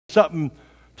something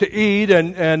to eat,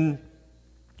 and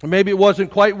maybe it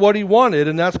wasn't quite what he wanted,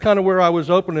 and that's kind of where I was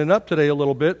opening up today a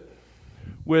little bit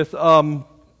with some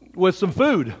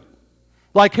food,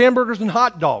 like hamburgers and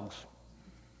hot dogs.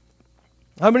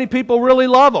 How many people really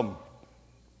love them?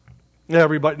 Yeah,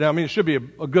 everybody. I mean, it should be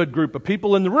a good group of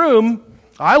people in the room.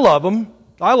 I love them.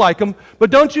 I like them.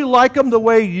 But don't you like them the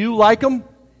way you like them?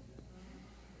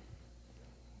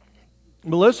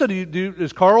 Melissa,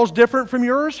 is Carl's different from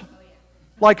yours?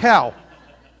 Like how?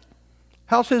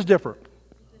 How's his different?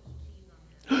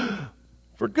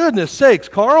 For goodness sakes,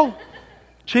 Carl.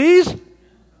 Cheese?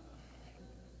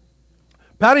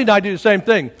 Patty and I do the same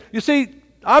thing. You see,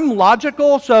 I'm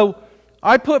logical, so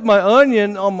I put my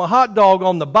onion on my hot dog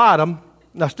on the bottom,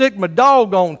 and I stick my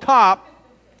dog on top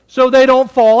so they don't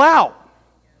fall out.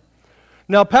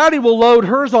 Now, Patty will load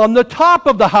hers on the top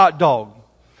of the hot dog.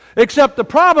 Except the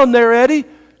problem there, Eddie,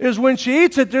 is when she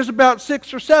eats it, there's about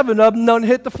 6 or 7 of them don't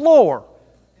hit the floor.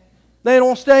 They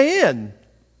don't stay in.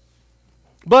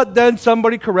 But then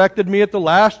somebody corrected me at the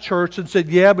last church and said,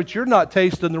 yeah, but you're not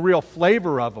tasting the real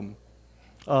flavor of them.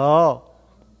 Oh.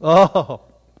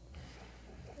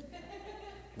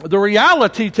 The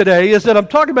reality today is that I'm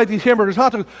talking about these hamburgers,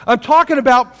 hot dogs. I'm talking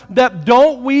about that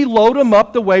don't we load them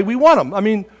up the way we want them. I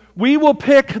mean, we will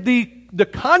pick the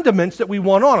condiments that we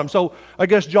want on them. So I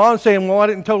guess John's saying, well, I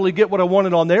didn't totally get what I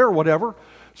wanted on there or whatever,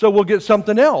 so we'll get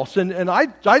something else. And I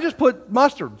just put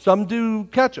mustard. Some do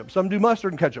ketchup. Some do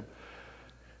mustard and ketchup.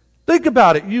 Think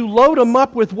about it. You load them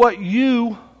up with what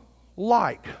you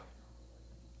like.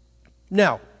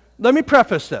 Now, let me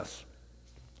preface this,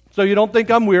 so you don't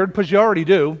think I'm weird, because you already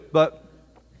do, but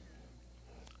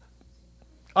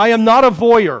I am not a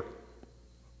voyeur.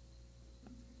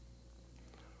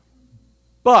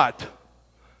 But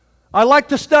I like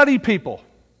to study people.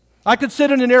 I could sit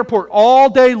in an airport all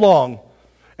day long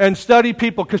and study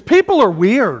people, because people are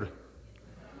weird.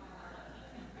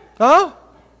 Huh?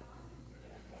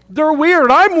 They're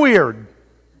weird. I'm weird.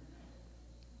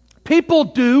 People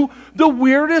do the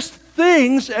weirdest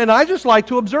things, and I just like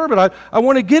to observe it. I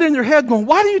want to get in their head going,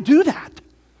 why do you do that?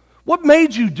 What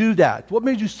made you do that? What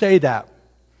made you say that?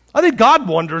 I think God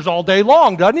wonders all day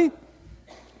long, doesn't he?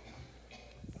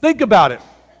 Think about it.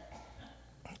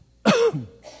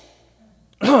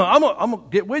 I'm going to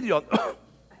get with you.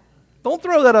 Don't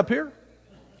throw that up here.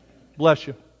 Bless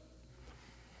you.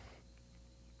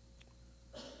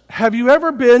 Have you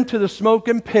ever been to the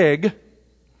Smoking Pig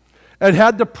and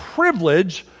had the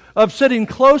privilege of sitting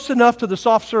close enough to the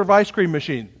soft serve ice cream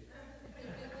machine?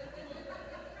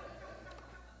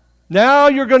 Now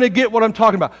you're going to get what I'm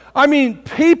talking about. I mean,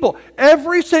 people,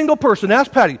 every single person,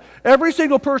 ask Patty, every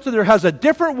single person there has a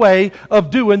different way of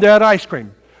doing that ice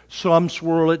cream. Some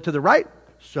swirl it to the right,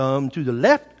 some to the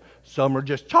left, some are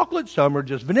just chocolate, some are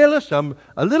just vanilla, some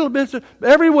a little bit.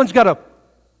 Everyone's got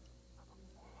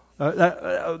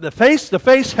the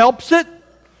face helps it.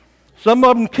 Some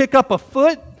of them kick up a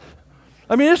foot.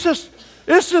 I mean, it's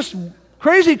just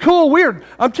crazy, cool, weird.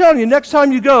 I'm telling you, next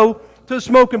time you go to the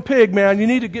Smoking Pig, man, you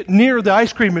need to get near the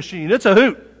ice cream machine. It's a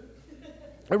hoot.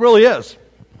 It really is.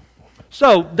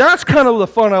 So that's kind of the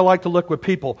fun I like to look with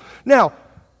people. Now,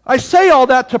 I say all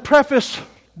that to preface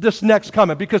this next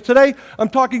comment, because today I'm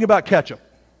talking about ketchup.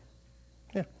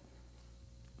 Yeah,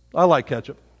 I like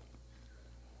ketchup.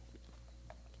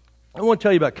 I want to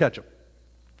tell you about ketchup.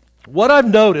 What I've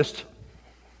noticed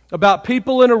about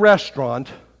people in a restaurant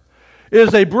is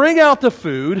they bring out the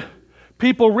food,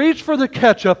 people reach for the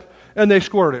ketchup, and they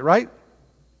squirt it, right?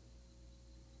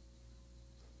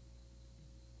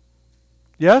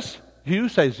 Yes? Hugh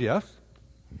says yes.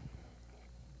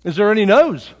 Is there any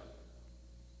no's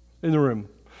in the room?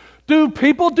 Do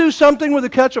people do something with the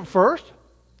ketchup first?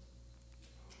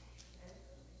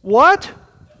 What?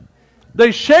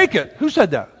 They shake it. Who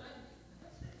said that?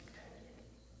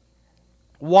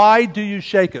 Why do you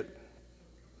shake it?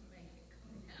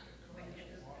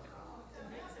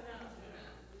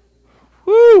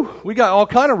 Woo! We got all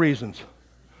kind of reasons.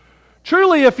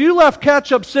 Truly, if you left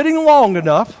ketchup sitting long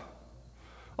enough,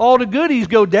 all the goodies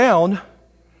go down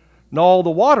and all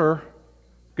the water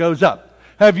goes up.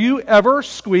 Have you ever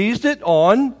squeezed it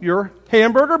on your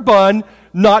hamburger bun,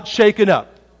 not shaken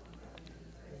up?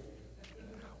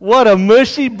 What a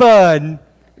mushy bun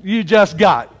you just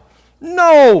got.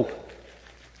 No!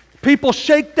 People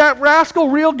shake that rascal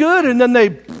real good and then they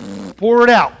pour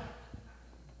it out.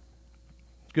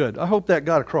 Good. I hope that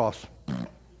got across.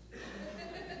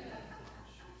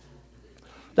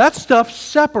 That stuff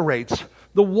separates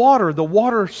the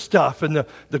water stuff and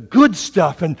the good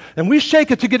stuff, and we shake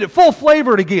it to get it full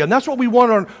flavored again. That's what we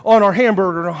want on our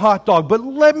hamburger and a hot dog. But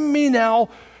let me now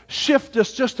shift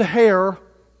this just a hair.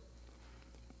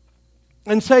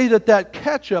 and say that that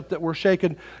ketchup that we're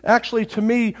shaking actually, to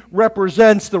me,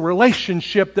 represents the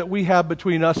relationship that we have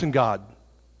between us and God.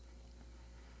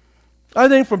 I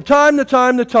think from time to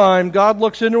time to time, God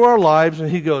looks into our lives and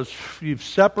He goes, "You've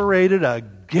separated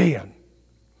again.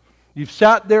 You've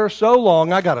sat there so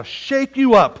long, I got to shake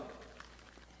you up."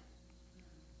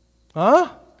 Huh?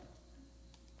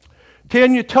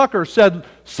 Tanya Tucker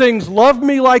sings "Love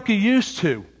Me Like You Used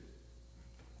To"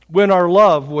 when our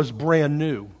love was brand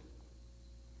new.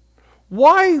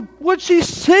 Why would she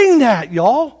sing that,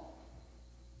 y'all?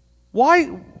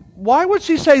 Why would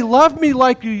she say, "Love me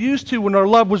like you used to" when our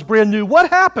love was brand new? What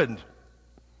happened?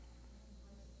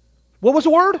 What was the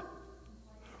word?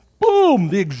 Boom,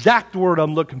 the exact word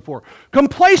I'm looking for.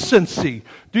 Complacency.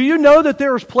 Do you know that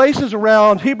there's places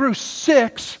around Hebrews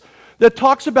 6 that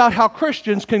talks about how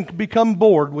Christians can become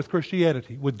bored with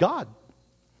Christianity, with God?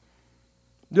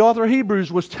 The author of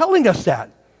Hebrews was telling us that.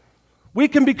 We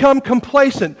can become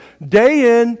complacent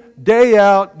day in, day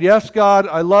out. Yes, God,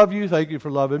 I love you. Thank you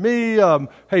for loving me.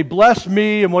 Hey, bless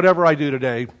me and whatever I do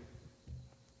today.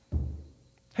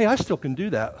 Hey, I still can do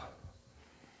that.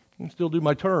 I can still do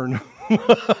my turn.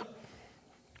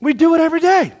 We do it every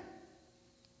day.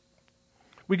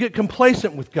 We get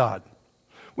complacent with God.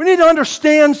 We need to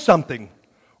understand something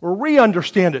or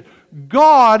re-understand it.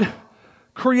 God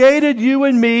created you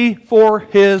and me for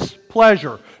His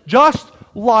pleasure. Just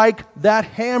like that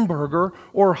hamburger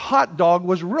or hot dog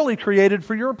was really created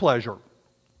for your pleasure.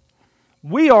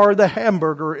 We are the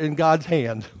hamburger in God's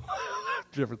hand.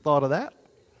 Have you ever thought of that?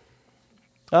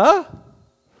 Huh?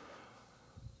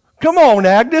 Come on,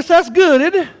 Agnes, that's good,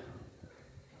 isn't it?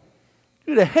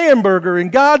 You're the hamburger in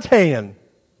God's hand.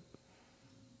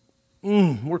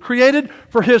 We're created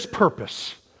for His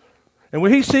purpose. And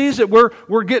when He sees that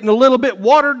we're getting a little bit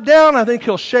watered down, I think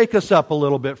He'll shake us up a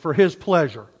little bit for His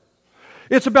pleasure.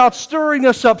 It's about stirring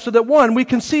us up so that, one, we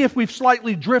can see if we've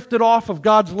slightly drifted off of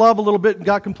God's love a little bit and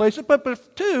got complacent,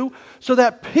 but two, so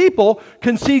that people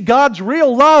can see God's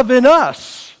real love in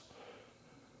us.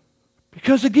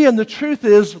 Because again, the truth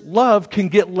is, love can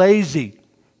get lazy.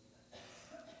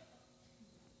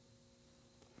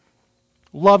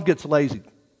 Love gets lazy.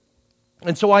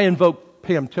 And so I invoke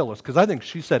Pam Tillis, because I think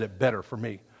she said it better for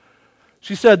me.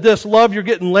 She said this: "Love, you're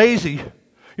getting lazy.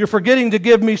 You're forgetting to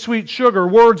give me sweet sugar,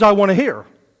 words I want to hear.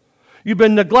 You've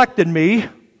been neglecting me.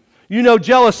 You know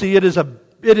jealousy, it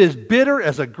is bitter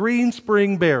as a green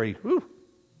spring berry." Whew.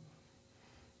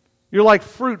 "You're like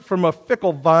fruit from a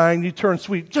fickle vine. You turn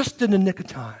sweet just in the nick of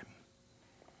time.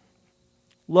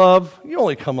 Love, you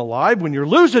only come alive when you're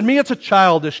losing me. It's a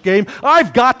childish game.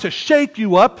 I've got to shake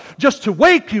you up just to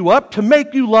wake you up to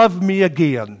make you love me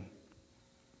again."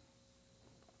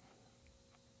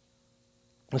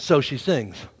 And so she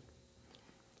sings,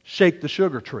 "Shake the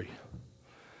sugar tree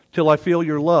till I feel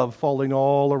your love falling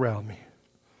all around me."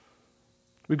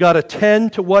 We've got to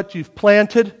tend to what you've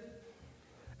planted.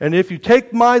 And if you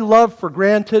take my love for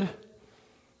granted,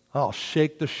 I'll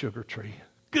shake the sugar tree.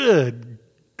 Good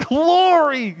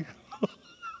glory!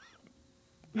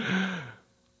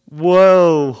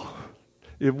 Whoa!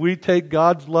 If we take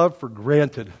God's love for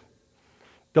granted,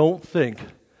 don't think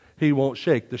He won't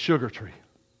shake the sugar tree.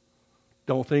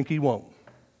 Don't think He won't.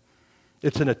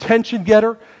 It's an attention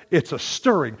getter. It's a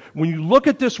stirring. When you look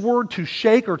at this word to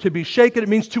shake or to be shaken, it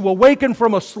means to awaken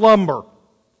from a slumber.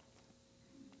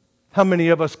 How many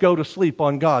of us go to sleep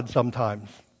on God sometimes?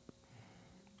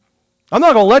 I'm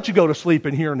not going to let you go to sleep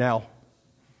in here now.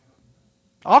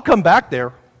 I'll come back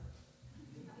there.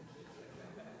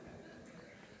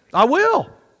 I will.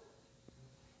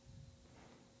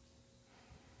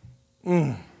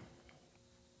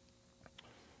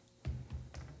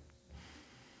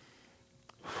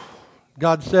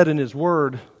 God said in His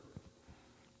Word,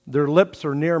 "Their lips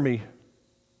are near me,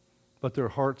 but their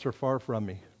hearts are far from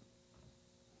me."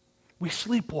 We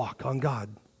sleepwalk on God.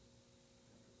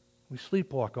 We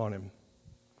sleepwalk on Him.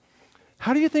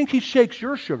 How do you think He shakes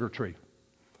your sugar tree?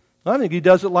 I think He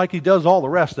does it like He does all the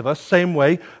rest of us, same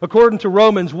way. According to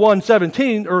Romans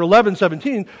 1:17 or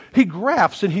 11:17, He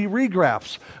grafts and He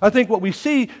regrafts. I think what we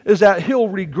see is that He'll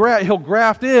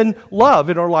graft in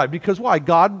love in our life. Because why?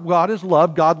 God is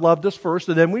love. God loved us first,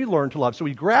 and then we learn to love. So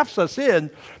He grafts us in,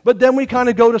 but then we kind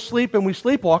of go to sleep and we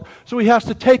sleepwalk, so He has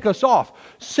to take us off.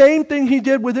 Same thing He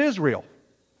did with Israel.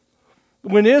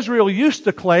 When Israel used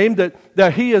to claim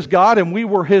that He is God and we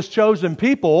were His chosen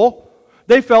people,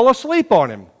 they fell asleep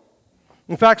on Him.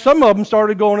 In fact, some of them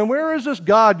started going, "And where is this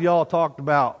God y'all talked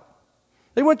about?"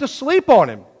 They went to sleep on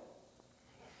Him.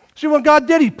 See, what God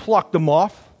did, He plucked them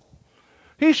off.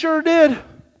 He sure did.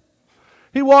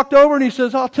 He walked over and He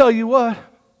says, "I'll tell you what.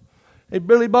 Hey,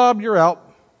 Billy Bob, you're out.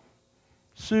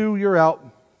 Sue, you're out.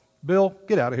 Bill,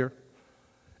 get out of here.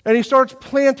 And he starts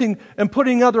planting and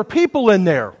putting other people in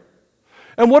there.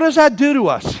 And what does that do to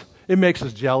us? It makes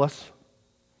us jealous.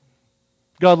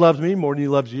 God loves me more than He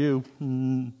loves you.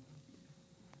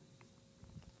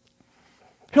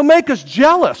 He'll make us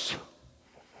jealous.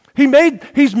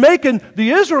 He's making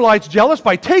the Israelites jealous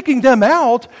by taking them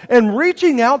out and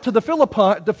reaching out to the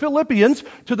Philippians,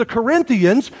 to the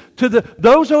Corinthians, to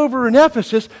those over in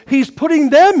Ephesus. He's putting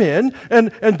them in,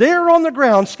 and they're on the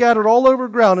ground, scattered all over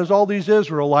the ground, as all these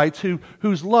Israelites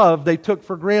whose love they took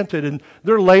for granted. And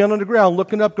they're laying on the ground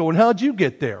looking up going, how'd you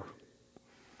get there?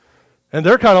 And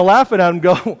they're kind of laughing at him,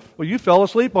 go, well, you fell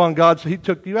asleep on God, so He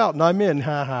took you out, and I'm in,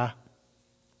 ha ha.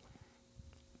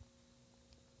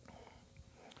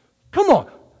 Come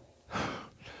on.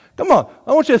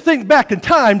 I want you to think back in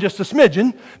time just a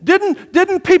smidgen.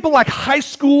 Didn't people like high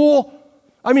school,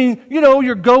 I mean,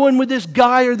 you're going with this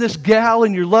guy or this gal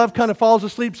and your love kind of falls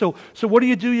asleep. So what do?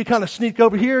 You kind of sneak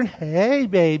over here and, hey,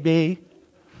 baby.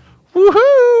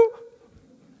 Woohoo!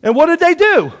 And what did they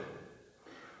do?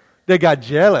 They got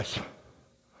jealous.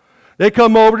 They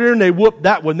come over there and they whooped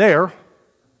that one there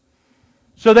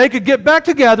so they could get back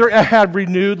together and have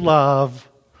renewed love.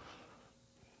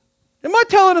 Am I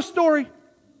telling a story?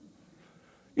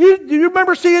 Do you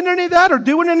remember seeing any of that or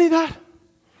doing any of that?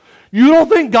 You don't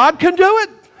think God can do it?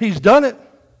 He's done it.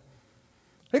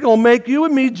 He's going to make you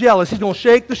and me jealous. He's going to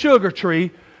shake the sugar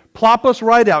tree, plop us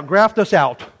right out, graft us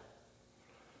out.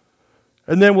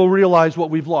 And then we'll realize what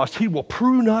we've lost. He will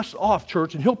prune us off,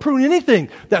 church, and He'll prune anything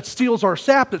that steals our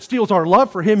sap, that steals our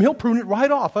love for Him. He'll prune it right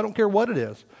off. I don't care what it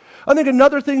is. I think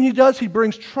another thing He does, He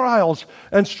brings trials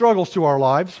and struggles to our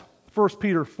lives. 1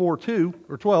 Peter 4:2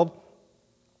 or 12.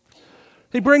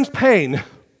 He brings pain.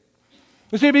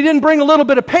 You see, if He didn't bring a little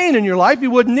bit of pain in your life, you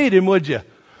wouldn't need Him, would you?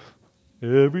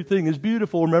 Everything is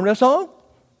beautiful. Remember that song?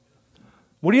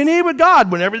 What do you need with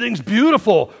God when everything's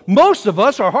beautiful? Most of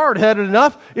us are hard-headed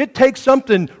enough. It takes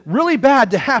something really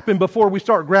bad to happen before we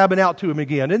start grabbing out to Him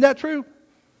again. Isn't that true?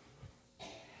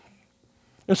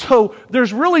 And so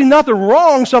there's really nothing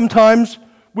wrong sometimes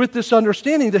with this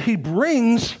understanding that He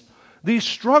brings these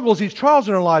struggles, these trials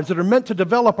in our lives that are meant to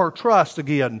develop our trust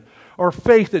again, our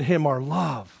faith in Him, our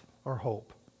love, our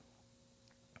hope.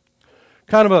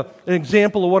 Kind of an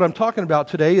example of what I'm talking about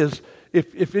today is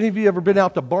if any of you ever been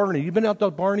out to Barney. You been out to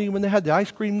Barney when they had the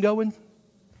ice cream going?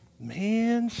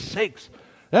 Man sakes,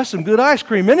 that's some good ice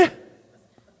cream, isn't it?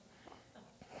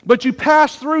 But you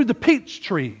pass through the peach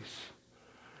trees.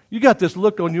 You got this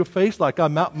look on your face like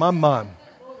I'm out my mind.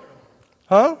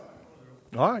 Huh?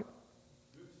 All right.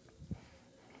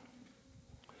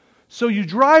 So you're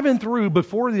driving through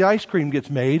before the ice cream gets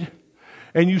made,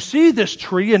 and you see this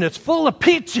tree, and it's full of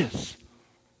peaches.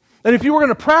 And if you were going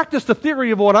to practice the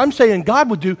theory of what I'm saying God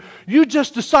would do, you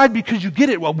just decide because you get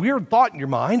it, a weird thought in your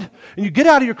mind, and you get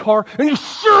out of your car, and you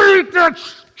shoot that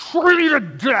tree to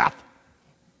death.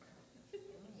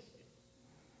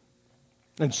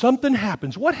 And something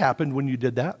happens. What happened when you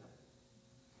did that?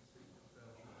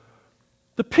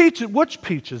 The peaches, which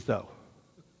peaches though?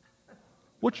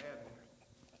 Which?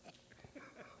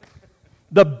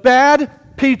 The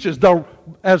bad peaches,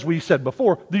 as we said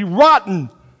before, the rotten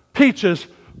peaches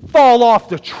fall off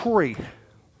the tree.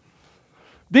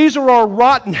 These are our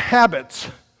rotten habits,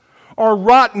 our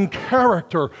rotten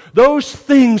character, those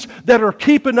things that are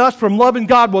keeping us from loving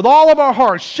God with all of our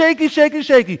hearts. Shaky, shaky,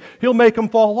 shaky. He'll make them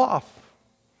fall off.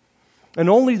 And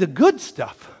only the good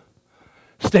stuff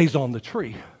stays on the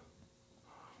tree.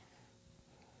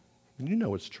 You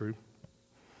know it's true.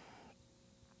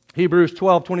 Hebrews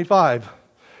 12:25.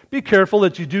 Be careful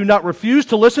that you do not refuse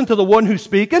to listen to the one who's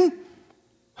speaking.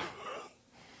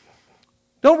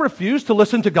 Don't refuse to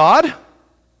listen to God.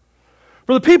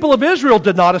 For the people of Israel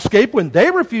did not escape when they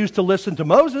refused to listen to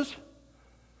Moses.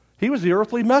 He was the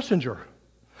earthly messenger.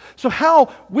 So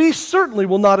how we certainly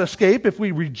will not escape if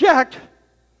we reject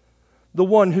the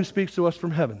one who speaks to us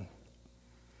from heaven.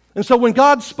 And so when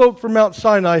God spoke from Mount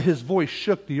Sinai, His voice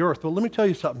shook the earth. Well, let me tell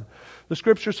you something. The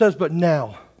Scripture says, but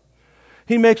now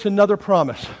He makes another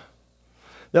promise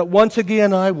that once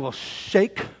again I will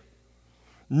shake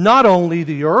not only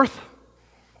the earth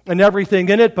and everything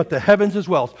in it, but the heavens as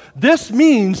well. This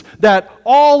means that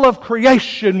all of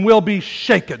creation will be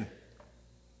shaken.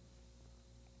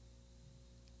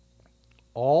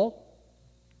 All?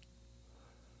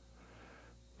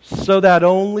 So that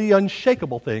only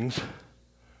unshakable things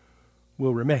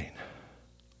will remain.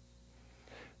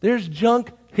 There's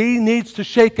junk He needs to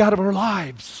shake out of our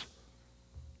lives.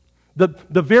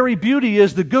 The very beauty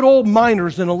is the good old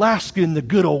miners in Alaska in the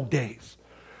good old days.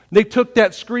 They took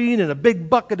that screen and a big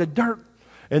bucket of dirt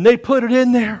and they put it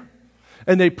in there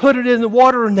And they put it in the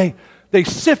water and they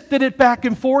sifted it back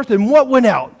and forth. And what went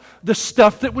out? The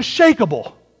stuff that was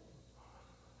shakeable.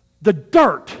 The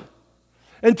dirt.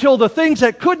 Until the things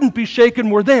that couldn't be shaken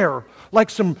were there. Like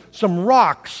some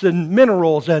rocks and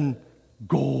minerals and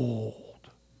gold.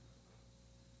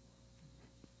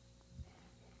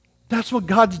 That's what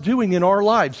God's doing in our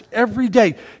lives every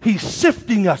day. He's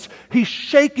sifting us. He's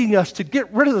shaking us to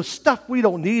get rid of the stuff we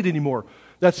don't need anymore.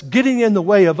 That's getting in the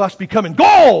way of us becoming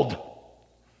gold.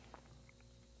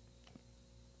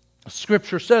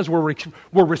 Scripture says we're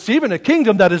receiving a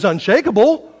kingdom that is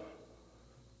unshakable.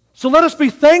 So let us be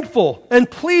thankful and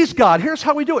please God. Here's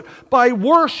how we do it. By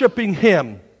worshiping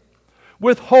Him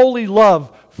with holy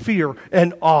love, fear,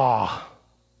 and awe.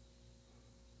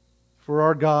 For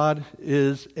our God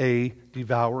is a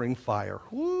devouring fire.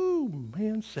 Woo,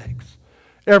 man sakes.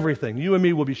 Everything, you and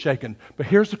me will be shaken. But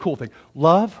here's the cool thing.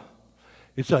 Love,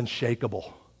 it's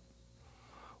unshakable.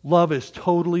 Love is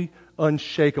totally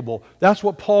unshakable. That's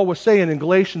what Paul was saying in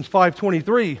Galatians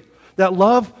 5:23. That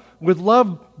with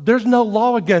love, there's no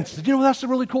law against it. You know, that's the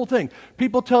really cool thing.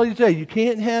 People tell you today, you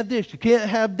can't have this, you can't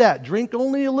have that. Drink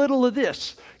only a little of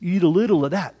this, eat a little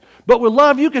of that. But with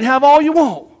love, you can have all you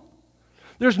want.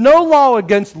 There's no law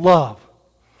against love.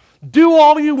 Do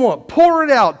all you want. Pour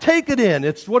it out. Take it in.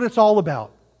 It's what it's all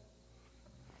about.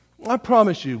 I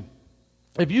promise you,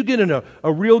 if you get in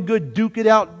a real good duke it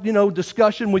out,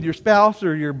 discussion with your spouse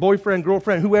or your boyfriend,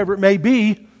 girlfriend, whoever it may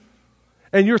be,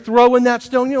 and you're throwing that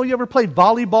stone, you ever played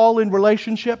volleyball in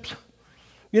relationships?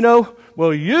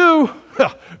 Well, you,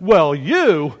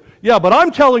 yeah, but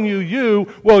I'm telling you,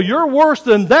 you're worse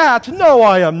than that. No,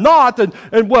 I am not.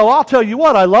 And well, I'll tell you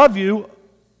what, I love you.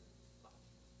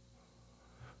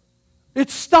 It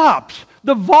stops.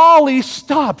 The volley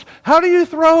stops. How do you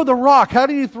throw the rock? How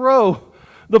do you throw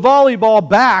the volleyball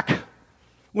back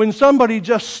when somebody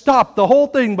just stopped the whole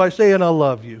thing by saying, I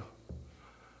love you?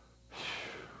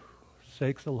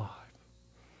 Sakes alive.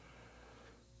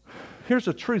 Here's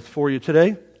the truth for you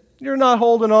today. You're not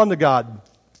holding on to God.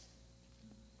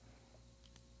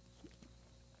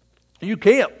 You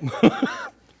can't.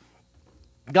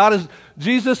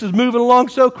 Jesus is moving along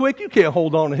so quick, you can't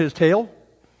hold on to His tail.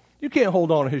 You can't hold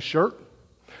on to His shirt.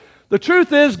 The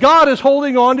truth is, God is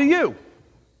holding on to you.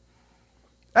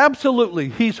 Absolutely,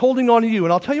 He's holding on to you.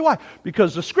 And I'll tell you why.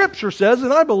 Because the Scripture says,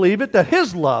 and I believe it, that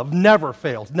His love never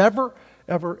fails. Never,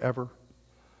 ever, ever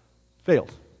fails.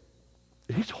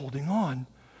 He's holding on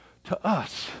to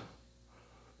us.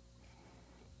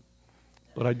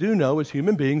 But I do know, as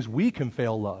human beings, we can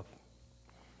fail love.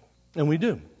 And we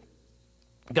do.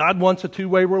 God wants a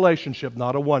two-way relationship,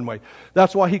 not a one-way.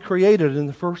 That's why He created it in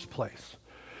the first place.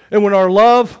 And when our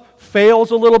love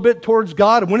fails a little bit towards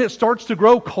God, and when it starts to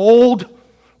grow cold,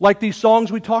 like these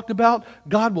songs we talked about,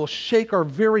 God will shake our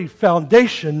very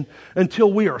foundation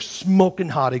until we are smoking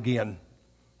hot again.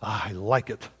 I like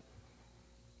it.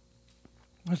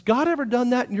 Has God ever done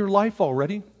that in your life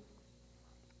already?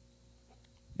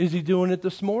 Is He doing it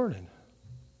this morning?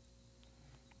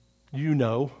 You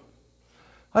know.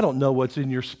 I don't know what's in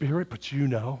your spirit, but you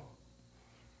know.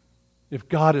 If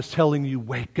God is telling you,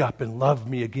 wake up and love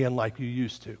me again like you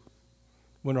used to,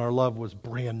 when our love was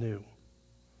brand new.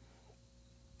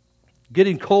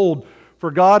 Getting cold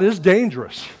for God is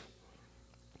dangerous,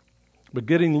 but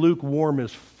getting lukewarm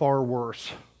is far worse.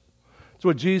 That's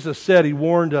what Jesus said. He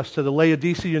warned us to the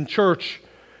Laodicean church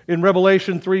in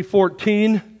Revelation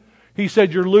 3:14. He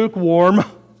said, you're lukewarm,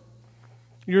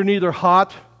 you're neither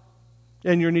hot,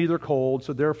 and you're neither cold,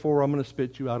 so therefore I'm going to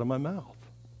spit you out of my mouth.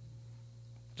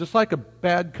 Just like a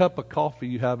bad cup of coffee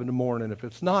you have in the morning. If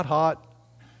it's not hot,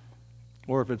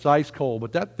 or if it's ice cold,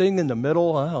 but that thing in the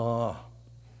middle,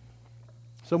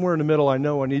 somewhere in the middle I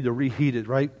know I need to reheat it,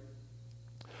 right?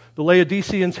 The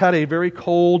Laodiceans had a very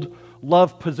cold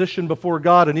love position before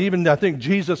God, and even I think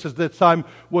Jesus at that time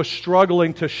was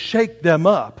struggling to shake them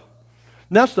up.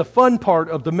 And that's the fun part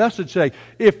of the message today.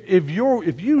 If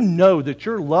you know that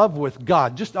your love with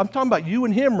God, I'm talking about you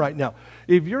and Him right now.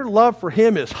 If your love for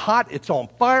Him is hot, it's on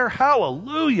fire,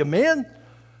 hallelujah, man.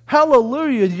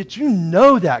 Hallelujah that you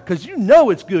know that, because you know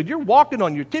it's good. You're walking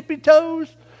on your tippy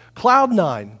toes, cloud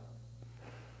nine.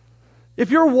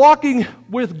 If you're walking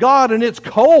with God and it's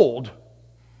cold,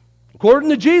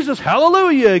 according to Jesus,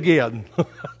 hallelujah again.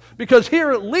 Because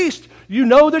here at least you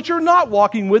know that you're not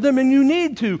walking with Him and you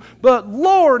need to. But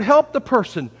Lord, help the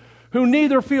person who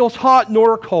neither feels hot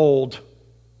nor cold.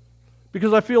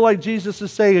 Because I feel like Jesus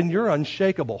is saying, you're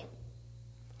unshakable.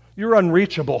 You're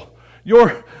unreachable.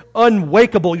 You're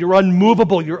unwakeable. You're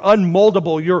unmovable. You're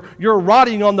unmoldable. You're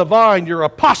rotting on the vine. You're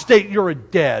apostate. You're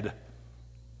dead.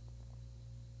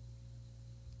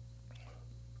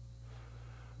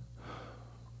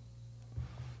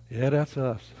 Yeah, that's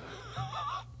us.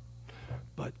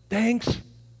 But thanks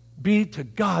be to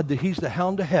God that He's the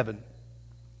hound of heaven.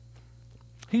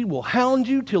 He will hound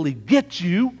you till He gets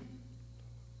you.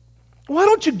 Why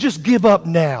don't you just give up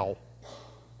now?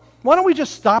 Why don't we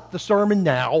just stop the sermon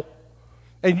now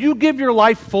and you give your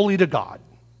life fully to God?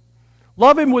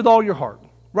 Love Him with all your heart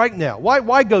right now.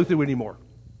 Why go through anymore?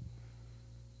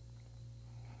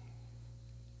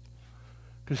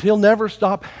 Because He'll never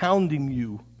stop hounding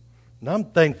you. And I'm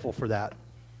thankful for that.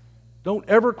 Don't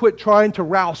ever quit trying to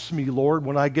rouse me, Lord,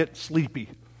 when I get sleepy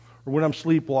or when I'm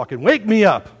sleepwalking. Wake me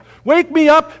up. Wake me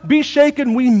up. Be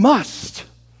shaken. We must.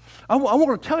 I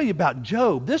want to tell you about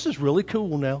Job. This is really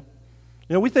cool now.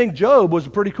 You know, we think Job was a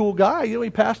pretty cool guy. You know,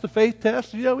 he passed the faith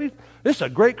test. You know, this is a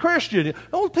great Christian. I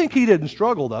don't think he didn't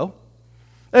struggle, though.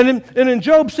 And in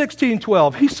Job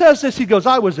 16:12, he says this. He goes,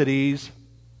 I was at ease.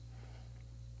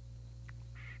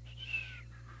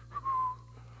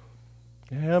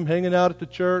 Yeah, I'm hanging out at the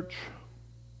church,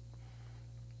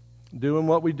 doing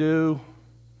what we do.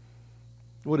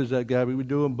 What is that, Gabby? We're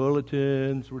doing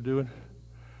bulletins. We're doing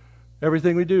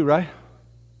everything we do, right?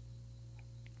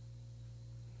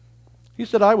 He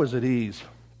said, I was at ease.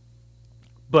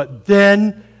 But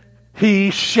then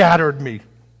He shattered me.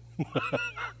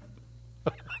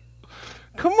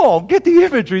 Come on, get the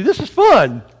imagery. This is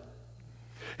fun.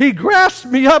 He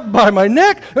grasped me up by my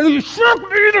neck and He shook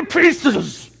me to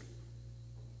pieces.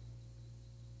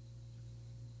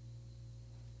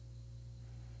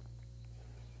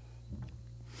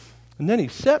 And then He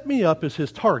set me up as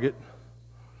His target,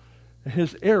 and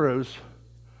His arrows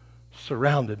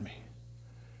surrounded me.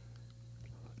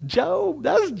 Job,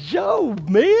 that's Job,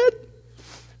 man.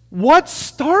 What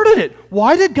started it?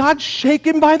 Why did God shake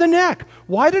him by the neck?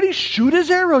 Why did He shoot His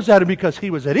arrows at him? Because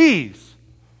he was at ease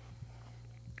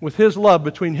with his love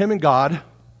between him and God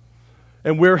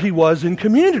and where he was in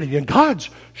community. And God's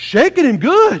shaking him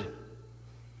good.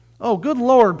 Oh, good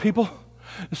Lord, people.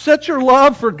 Set your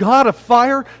love for God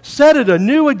afire. Set it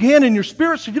anew again in your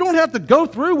spirit so you don't have to go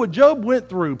through what Job went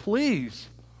through, please.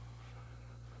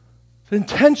 It's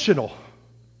intentional.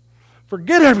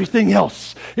 Forget everything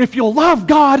else. If you'll love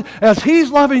God as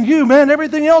He's loving you, man,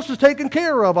 everything else is taken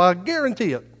care of. I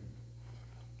guarantee it.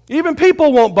 Even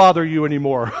people won't bother you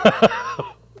anymore.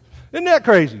 Isn't that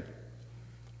crazy?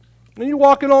 And you're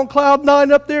walking on cloud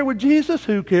 9 up there with Jesus,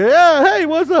 who cares? Yeah, hey,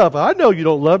 what's up? I know you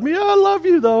don't love me. I love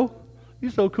you, though. You're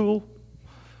so cool.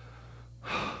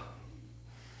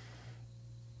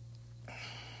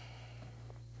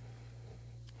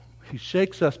 He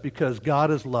shakes us because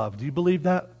God is love. Do you believe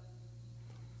that?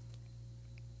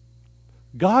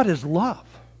 God is love.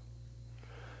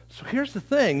 So here's the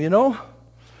thing, you know.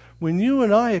 When you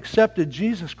and I accepted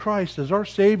Jesus Christ as our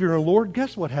Savior and Lord,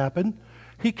 guess what happened?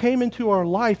 He came into our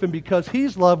life, and because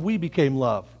He's love, we became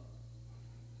love.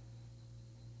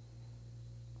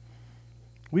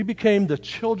 We became the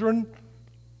children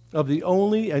of the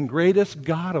only and greatest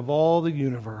God of all the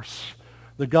universe,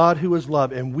 the God who is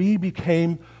love, and we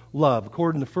became love.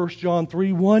 According to 1 John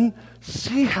 3:1,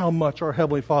 see how much our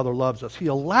Heavenly Father loves us. He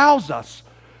allows us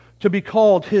to be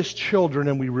called His children,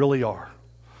 and we really are.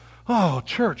 Oh,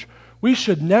 church, we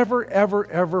should never, ever,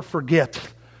 ever forget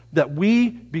that we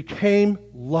became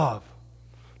love.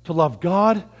 To love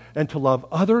God and to love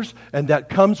others, and that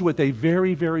comes with a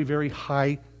very, very, very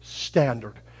high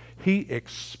standard. He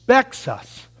expects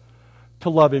us to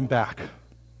love Him back.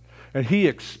 And He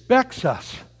expects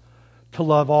us to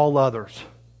love all others.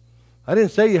 I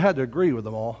didn't say you had to agree with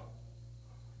them all.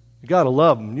 You got to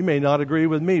love them. You may not agree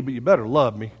with me, but you better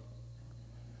love me.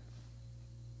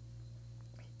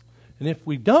 And if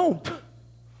we don't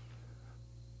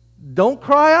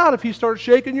cry out if He starts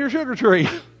shaking your sugar tree.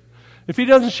 If He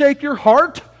doesn't shake your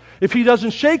heart, if He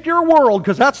doesn't shake your world,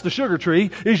 because that's the sugar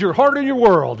tree, is your heart and your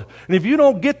world. And if you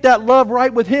don't get that love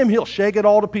right with Him, He'll shake it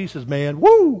all to pieces, man.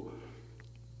 Woo!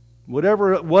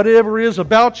 Whatever is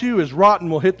about you is rotten,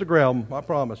 will hit the ground. I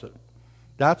promise it.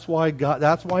 That's why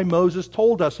Moses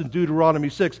told us in Deuteronomy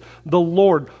 6,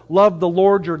 love the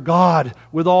Lord your God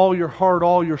with all your heart,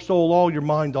 all your soul, all your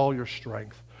mind, all your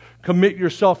strength. Commit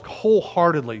yourself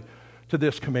wholeheartedly to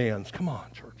this commands. Come on,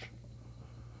 church.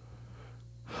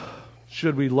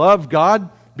 Should we love God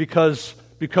because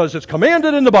it's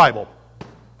commanded in the Bible?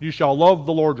 You shall love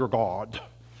the Lord your God.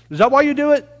 Is that why you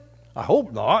do it? I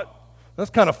hope not. That's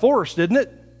kind of forced, isn't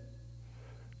it?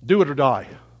 Do it or die.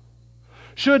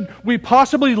 Should we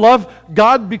possibly love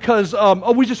God because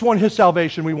we just want His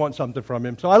salvation, we want something from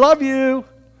Him? So I love you.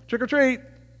 Trick or treat.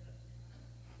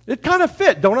 It kind of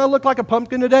fit. Don't I look like a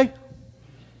pumpkin today?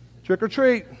 Trick or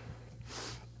treat.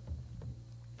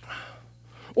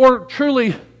 Or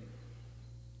truly,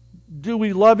 do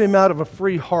we love Him out of a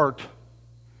free heart?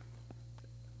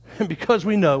 And because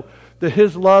we know that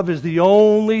His love is the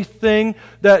only thing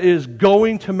that is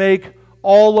going to make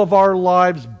all of our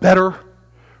lives better,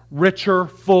 richer,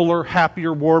 fuller,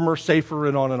 happier, warmer, safer,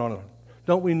 and on and on and on.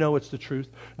 Don't we know it's the truth?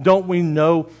 Don't we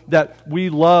know that we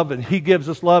love and He gives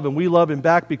us love and we love Him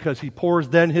back because He pours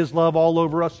then His love all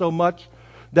over us so much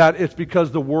that it's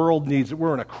because the world needs it.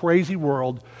 We're in a crazy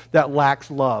world that lacks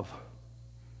love.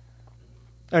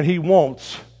 And He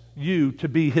wants you to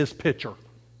be His pitcher.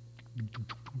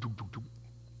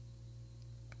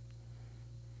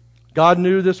 God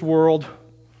knew this world,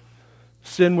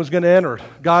 sin was going to enter it.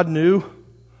 God knew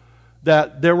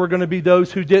that there were going to be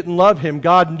those who didn't love Him.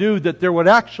 God knew that there would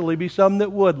actually be some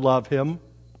that would love Him.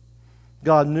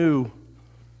 God knew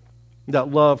that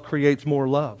love creates more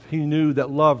love. He knew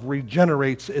that love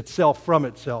regenerates itself from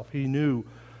itself. He knew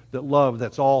that love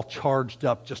that's all charged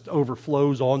up just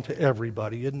overflows onto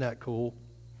everybody. Isn't that cool?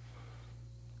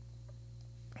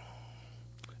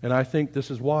 And I think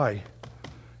this is why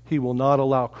He will not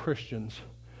allow Christians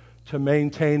to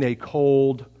maintain a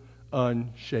cold,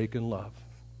 unshaken love.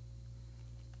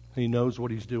 He knows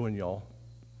what He's doing, y'all.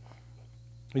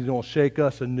 He's going to shake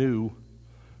us anew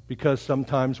because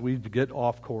sometimes we get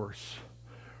off course.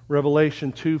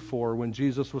 Revelation 2:4, when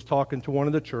Jesus was talking to one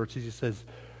of the churches, He says,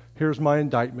 "Here's my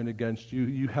indictment against you.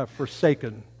 You have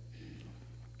forsaken.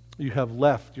 You have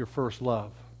left your first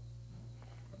love."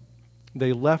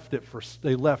 They left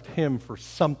Him for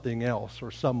something else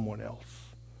or someone else.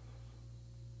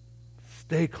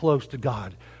 Stay close to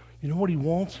God. You know what He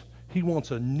wants? He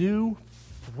wants a new,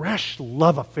 fresh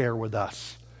love affair with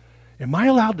us. Am I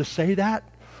allowed to say that?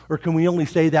 Or can we only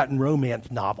say that in romance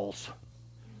novels?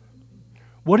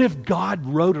 What if God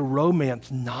wrote a romance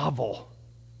novel?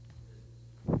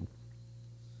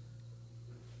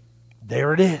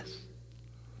 There it is.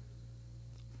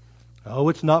 Oh,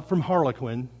 it's not from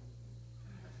Harlequin,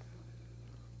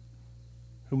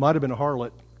 who might have been a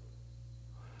harlot.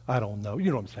 I don't know.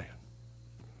 You know what I'm saying.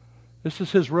 This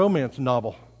is His romance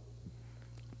novel.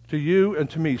 To you and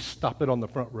to me, stop it on the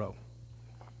front row.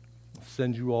 I'll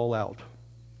send you all out.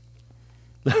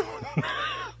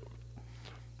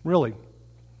 Really.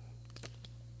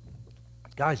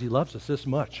 Guys, He loves us this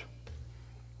much.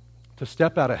 To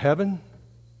step out of heaven,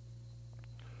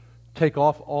 take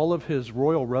off all of His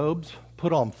royal robes,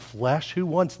 put on flesh. Who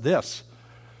wants this?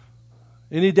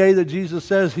 Any day that Jesus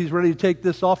says He's ready to take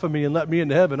this off of me and let me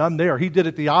into heaven, I'm there. He did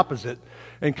it the opposite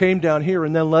and came down here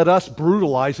and then let us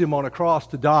brutalize Him on a cross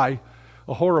to die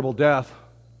a horrible death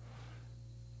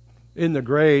in the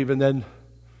grave and then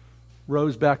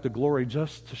rose back to glory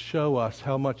just to show us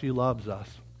how much He loves us.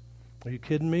 Are you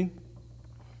kidding me?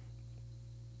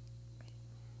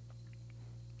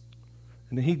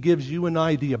 And He gives you and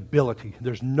I the ability.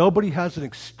 Nobody has an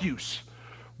excuse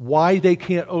why they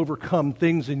can't overcome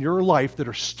things in your life that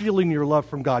are stealing your love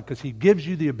from God, because He gives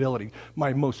you the ability.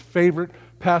 My most favorite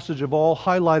passage of all,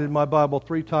 highlighted in my Bible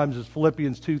 3 times, is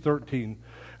Philippians 2:13.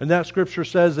 And that scripture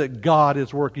says that God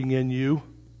is working in you.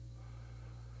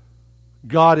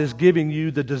 God is giving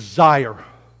you the desire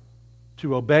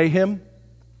to obey Him,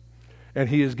 and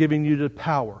He is giving you the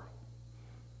power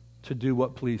to do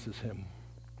what pleases Him.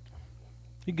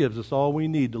 He gives us all we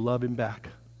need to love Him back.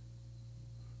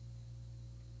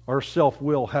 Our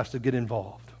self-will has to get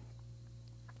involved.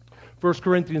 1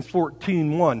 Corinthians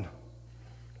 14:1.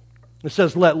 It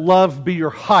says, "Let love be your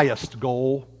highest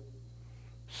goal."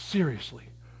 Seriously.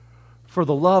 For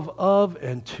the love of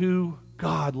and to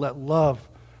God, let love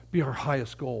be our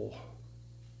highest goal.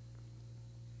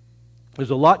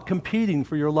 There's a lot competing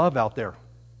for your love out there.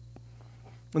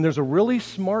 And there's a really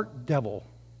smart devil.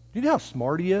 You know how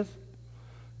smart he is?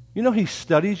 You know he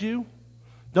studies you?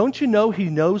 Don't you know he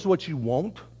knows what you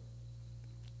want?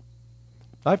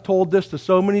 I've told this to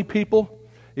so many people.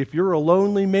 If you're a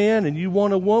lonely man and you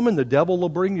want a woman, the devil will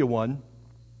bring you one.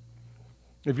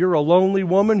 If you're a lonely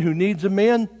woman who needs a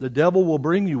man, the devil will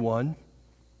bring you one.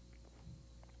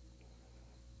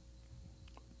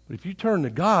 But if you turn to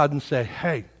God and say,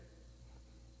 "Hey,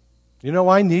 you know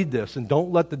I need this, and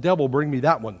don't let the devil bring me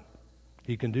that one,"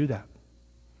 he can do that.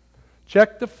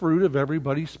 Check the fruit of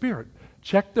everybody's spirit.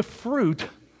 Check the fruit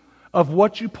of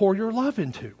what you pour your love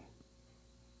into.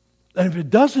 And if it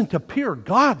doesn't appear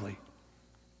godly,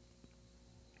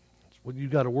 it's what you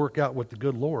got to work out with the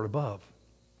good Lord above.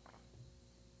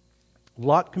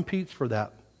 Lot competes for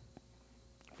that,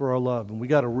 for our love, and we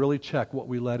got to really check what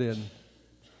we let in.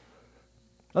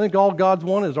 I think all God's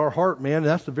want is our heart, man, and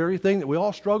that's the very thing that we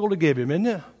all struggle to give Him, isn't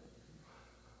it?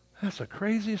 That's the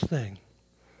craziest thing.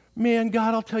 Man,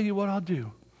 God, I'll tell you what I'll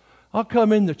do. I'll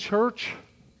come in the church,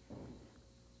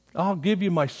 I'll give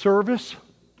you my service.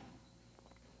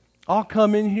 I'll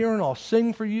come in here and I'll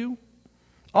sing for you.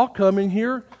 I'll come in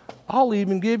here. I'll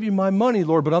even give you my money,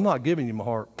 Lord, but I'm not giving you my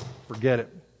heart. Forget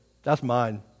it. That's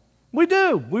mine. We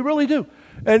do. We really do.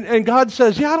 And God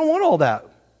says, yeah, I don't want all that.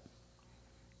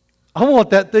 I want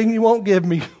that thing you won't give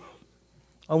me.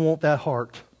 I want that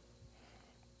heart.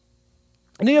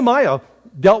 Nehemiah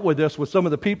dealt with this with some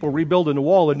of the people rebuilding the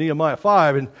wall in Nehemiah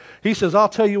 5, and he says, I'll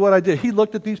tell you what I did. He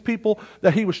looked at these people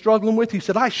that he was struggling with. He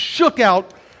said, I shook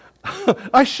out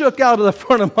of the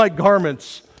front of my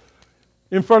garments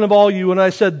in front of all you, and I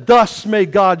said, thus may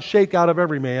God shake out of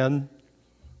every man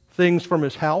things from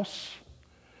his house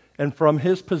and from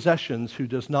his possessions who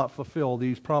does not fulfill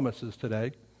these promises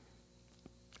today.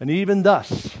 And even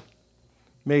thus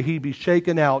may he be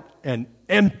shaken out and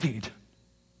emptied.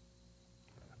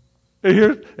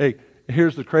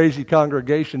 Here's the crazy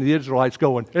congregation, the Israelites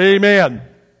going, amen.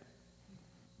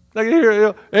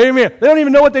 Amen. They don't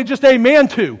even know what they just amen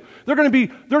to.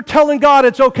 They're telling God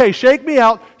it's okay. Shake me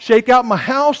out. Shake out my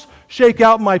house. Shake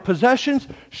out my possessions.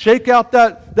 Shake out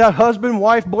that husband,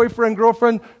 wife, boyfriend,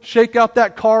 girlfriend. Shake out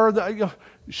that car.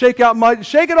 Shake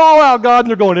it all out, God. And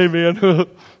they're going, amen.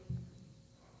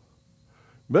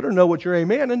 Better know what you're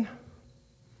amening.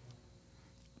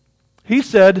 He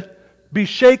said, be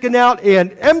shaken out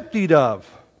and emptied of.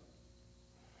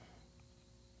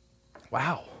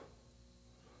 Wow.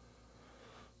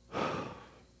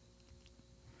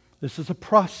 This is a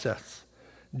process.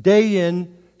 Day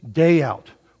in, day out.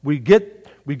 We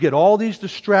get all these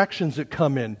distractions that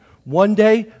come in. One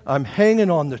day, I'm hanging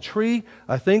on the tree.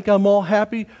 I think I'm all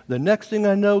happy. The next thing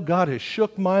I know, God has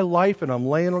shook my life and I'm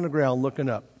laying on the ground looking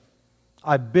up.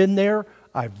 I've been there.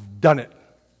 I've done it.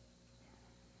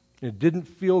 It didn't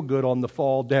feel good on the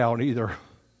fall down either.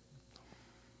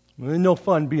 It's no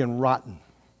fun being rotten.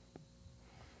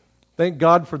 Thank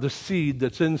God for the seed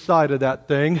that's inside of that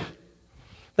thing.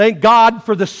 Thank God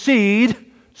for the seed,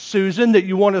 Susan, that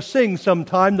you want to sing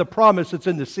sometime, the promise that's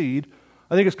in the seed.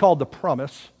 I think it's called the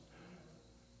promise.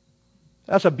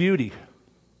 That's a beauty.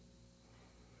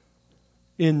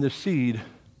 In the seed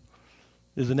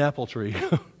is an apple tree.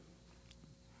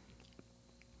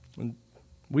 And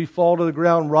we fall to the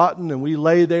ground rotten and we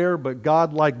lay there, but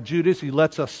God, like Judas, He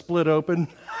lets us split open.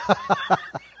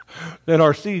 Then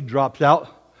our seed drops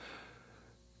out.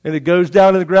 And it goes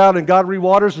down to the ground and God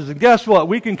rewaters us. And guess what?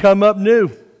 We can come up new.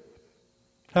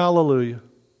 Hallelujah.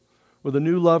 With a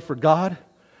new love for God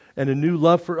and a new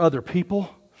love for other people.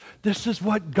 This is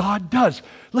what God does.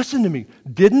 Listen to me.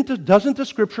 Doesn't the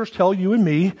Scriptures tell you and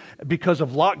me, because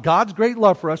of God's great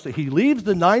love for us, that He leaves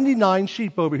the 99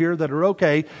 sheep over here that are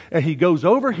okay, and He goes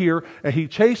over here and He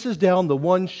chases down the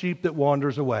one sheep that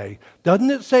wanders away? Doesn't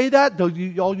it say that?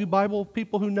 All you Bible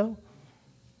people who know?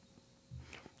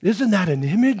 Isn't that an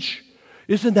image?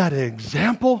 Isn't that an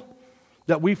example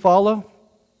that we follow?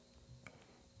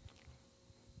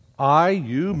 I,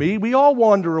 you, me, we all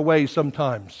wander away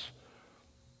sometimes.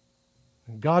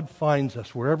 And God finds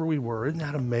us wherever we were. Isn't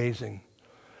that amazing?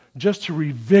 Just to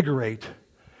revigorate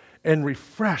and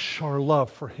refresh our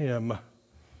love for Him.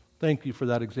 Thank you for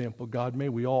that example, God. May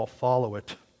we all follow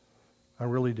it. I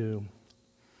really do.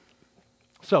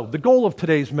 So, the goal of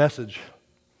today's message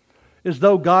is,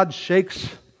 though God shakes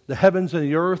the heavens and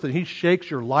the earth, and He shakes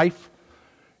your life,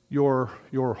 your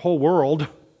whole world,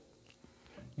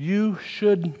 you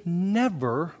should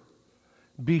never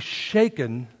be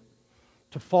shaken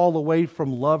to fall away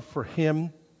from love for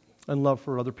Him and love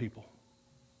for other people.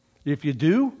 If you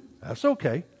do, that's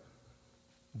okay.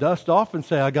 Dust off and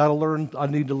say, I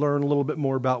need to learn a little bit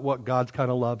more about what God's kind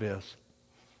of love is.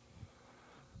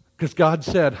 Because God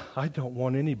said, I don't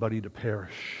want anybody to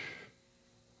perish.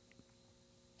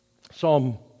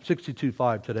 Psalm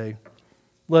 62:5 today.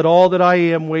 Let all that I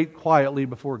am wait quietly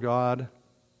before God,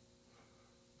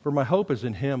 for my hope is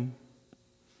in Him.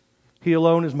 He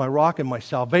alone is my rock and my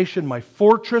salvation, my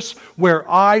fortress, where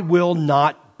I will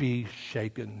not be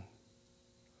shaken.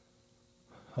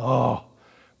 Oh,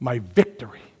 my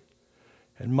victory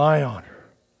and my honor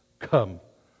come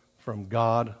from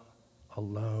God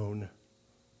alone.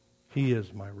 He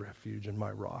is my refuge and my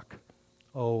rock.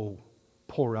 Oh,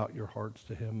 pour out your hearts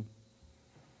to Him.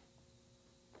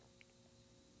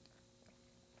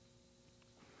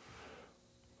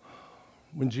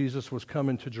 When Jesus was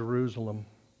coming to Jerusalem,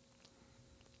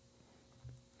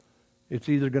 it's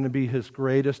either going to be His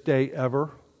greatest day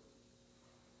ever,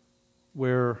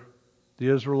 where the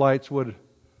Israelites would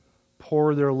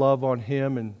pour their love on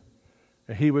Him and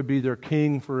He would be their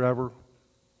king forever,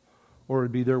 or it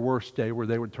would be their worst day where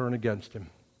they would turn against Him.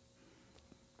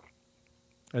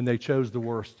 And they chose the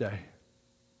worst day.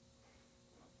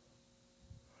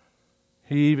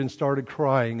 He even started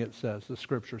crying, it says, the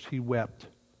scriptures. He wept.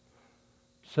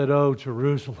 Said, "Oh,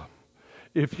 Jerusalem,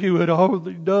 if you had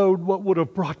only known what would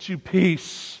have brought you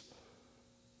peace.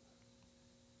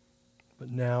 But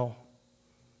now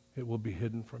it will be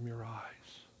hidden from your eyes."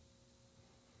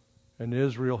 And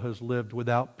Israel has lived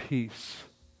without peace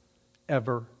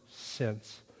ever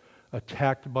since,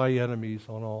 attacked by enemies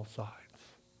on all sides,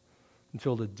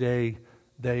 until the day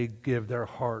they give their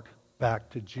heart back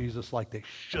to Jesus like they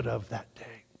should have that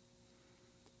day.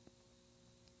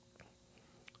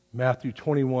 Matthew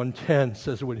 21:10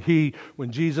 says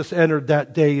when Jesus entered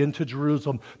that day into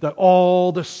Jerusalem, that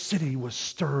all the city was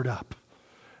stirred up.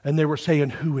 And they were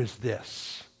saying, "Who is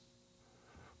this?"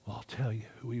 Well, I'll tell you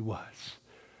who he was.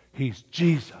 He's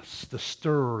Jesus, the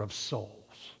stirrer of souls.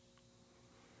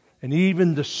 And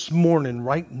even this morning,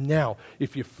 right now,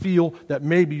 if you feel that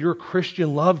maybe your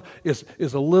Christian love is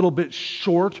a little bit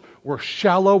short or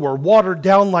shallow or watered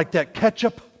down like that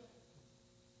ketchup,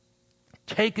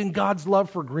 taking God's love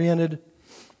for granted,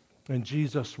 and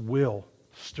Jesus will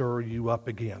stir you up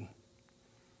again.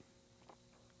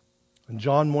 And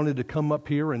John wanted to come up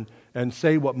here and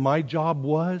say what my job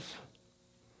was.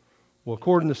 Well,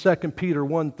 according to 2 Peter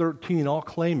 1:13, I'll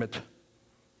claim it.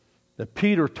 That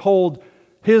Peter told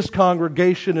his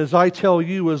congregation, as I tell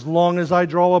you, as long as I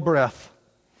draw a breath,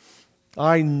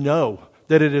 I know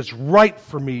that it is right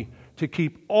for me to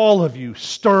keep all of you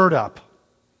stirred up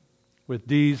with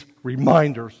these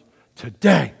reminders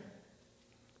today.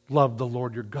 Love the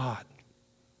Lord your God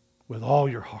with all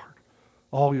your heart,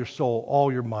 all your soul,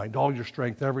 all your mind, all your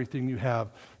strength, everything you have.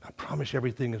 I promise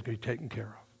everything is going to be taken care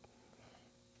of.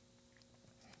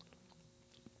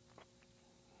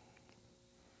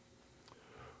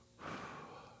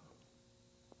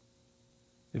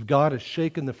 If God has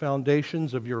shaken the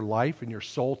foundations of your life and your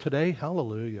soul today,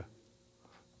 hallelujah.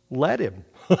 Let Him.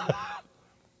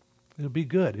 It'll be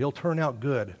good. He'll turn out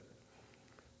good.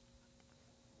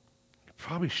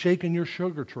 Probably shaking your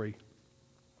sugar tree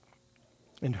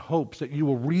in hopes that you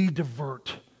will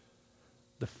re-divert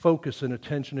the focus and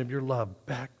attention of your love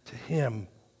back to Him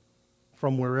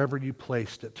from wherever you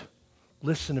placed it.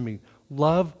 Listen to me.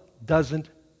 Love doesn't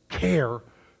care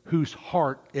whose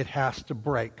heart it has to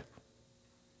break.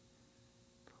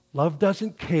 Love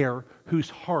doesn't care whose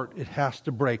heart it has to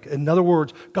break. In other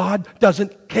words, God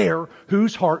doesn't care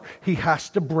whose heart He has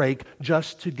to break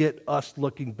just to get us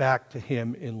looking back to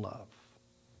Him in love.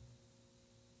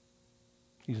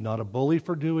 He's not a bully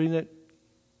for doing it.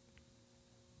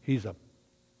 He's a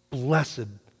blessed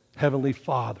Heavenly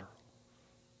Father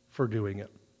for doing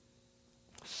it.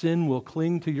 Sin will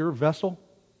cling to your vessel.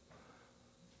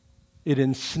 It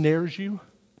ensnares you.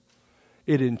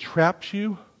 It entraps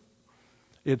you.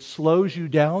 It slows you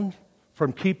down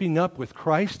from keeping up with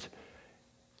Christ,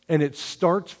 and it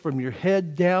starts from your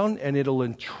head down, and it'll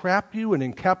entrap you and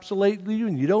encapsulate you,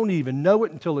 and you don't even know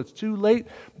it until it's too late,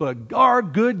 but our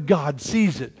good God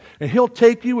sees it, and He'll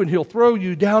take you and He'll throw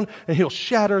you down, and He'll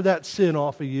shatter that sin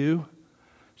off of you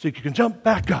so you can jump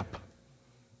back up,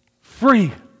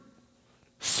 free,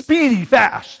 speedy,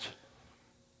 fast,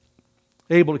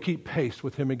 able to keep pace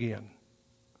with Him again.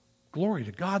 Glory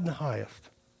to God in the highest.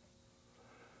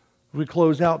 We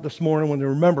close out this morning when we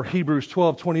remember Hebrews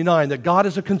 12:29, that God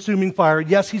is a consuming fire.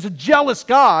 Yes, He's a jealous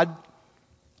God.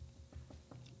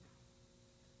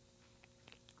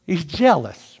 He's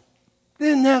jealous.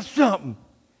 Isn't that something?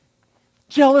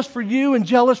 Jealous for you and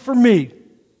jealous for me.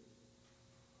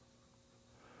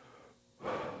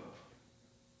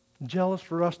 Jealous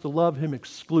for us to love Him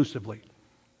exclusively.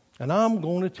 And I'm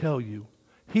going to tell you,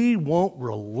 He won't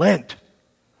relent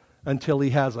until He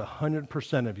has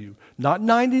 100% of you. Not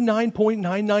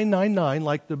 99.9999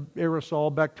 like the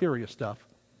aerosol bacteria stuff.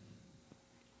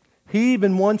 He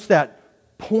even wants that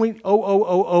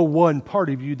 0.00001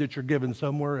 part of you that you're given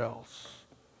somewhere else.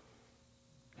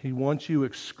 He wants you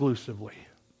exclusively.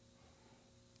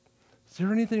 Is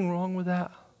there anything wrong with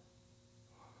that?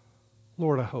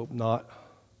 Lord, I hope not.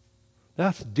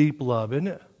 That's deep love, isn't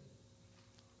it?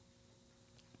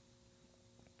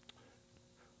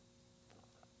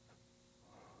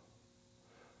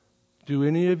 Do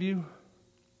any of you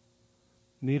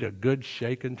need a good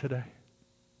shaking today?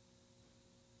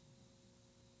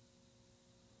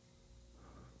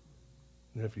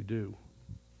 And if you do,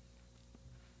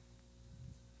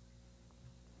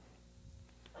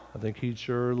 I think He'd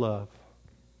sure love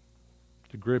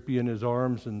to grip you in His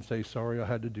arms and say, "Sorry I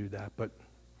had to do that, but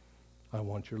I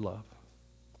want your love."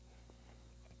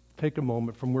 Take a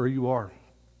moment from where you are.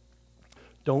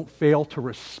 Don't fail to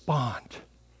respond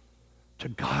to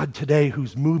God today,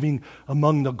 who's moving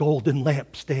among the golden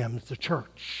lampstands, the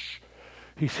church.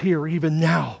 He's here even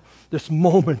now, this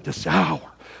moment, this hour,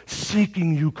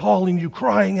 seeking you, calling you,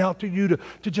 crying out to you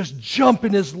to just jump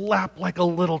in his lap like a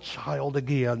little child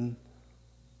again.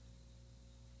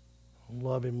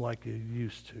 Love him like you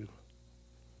used to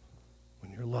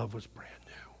when your love was brand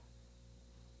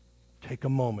new. Take a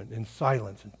moment in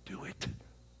silence and do it.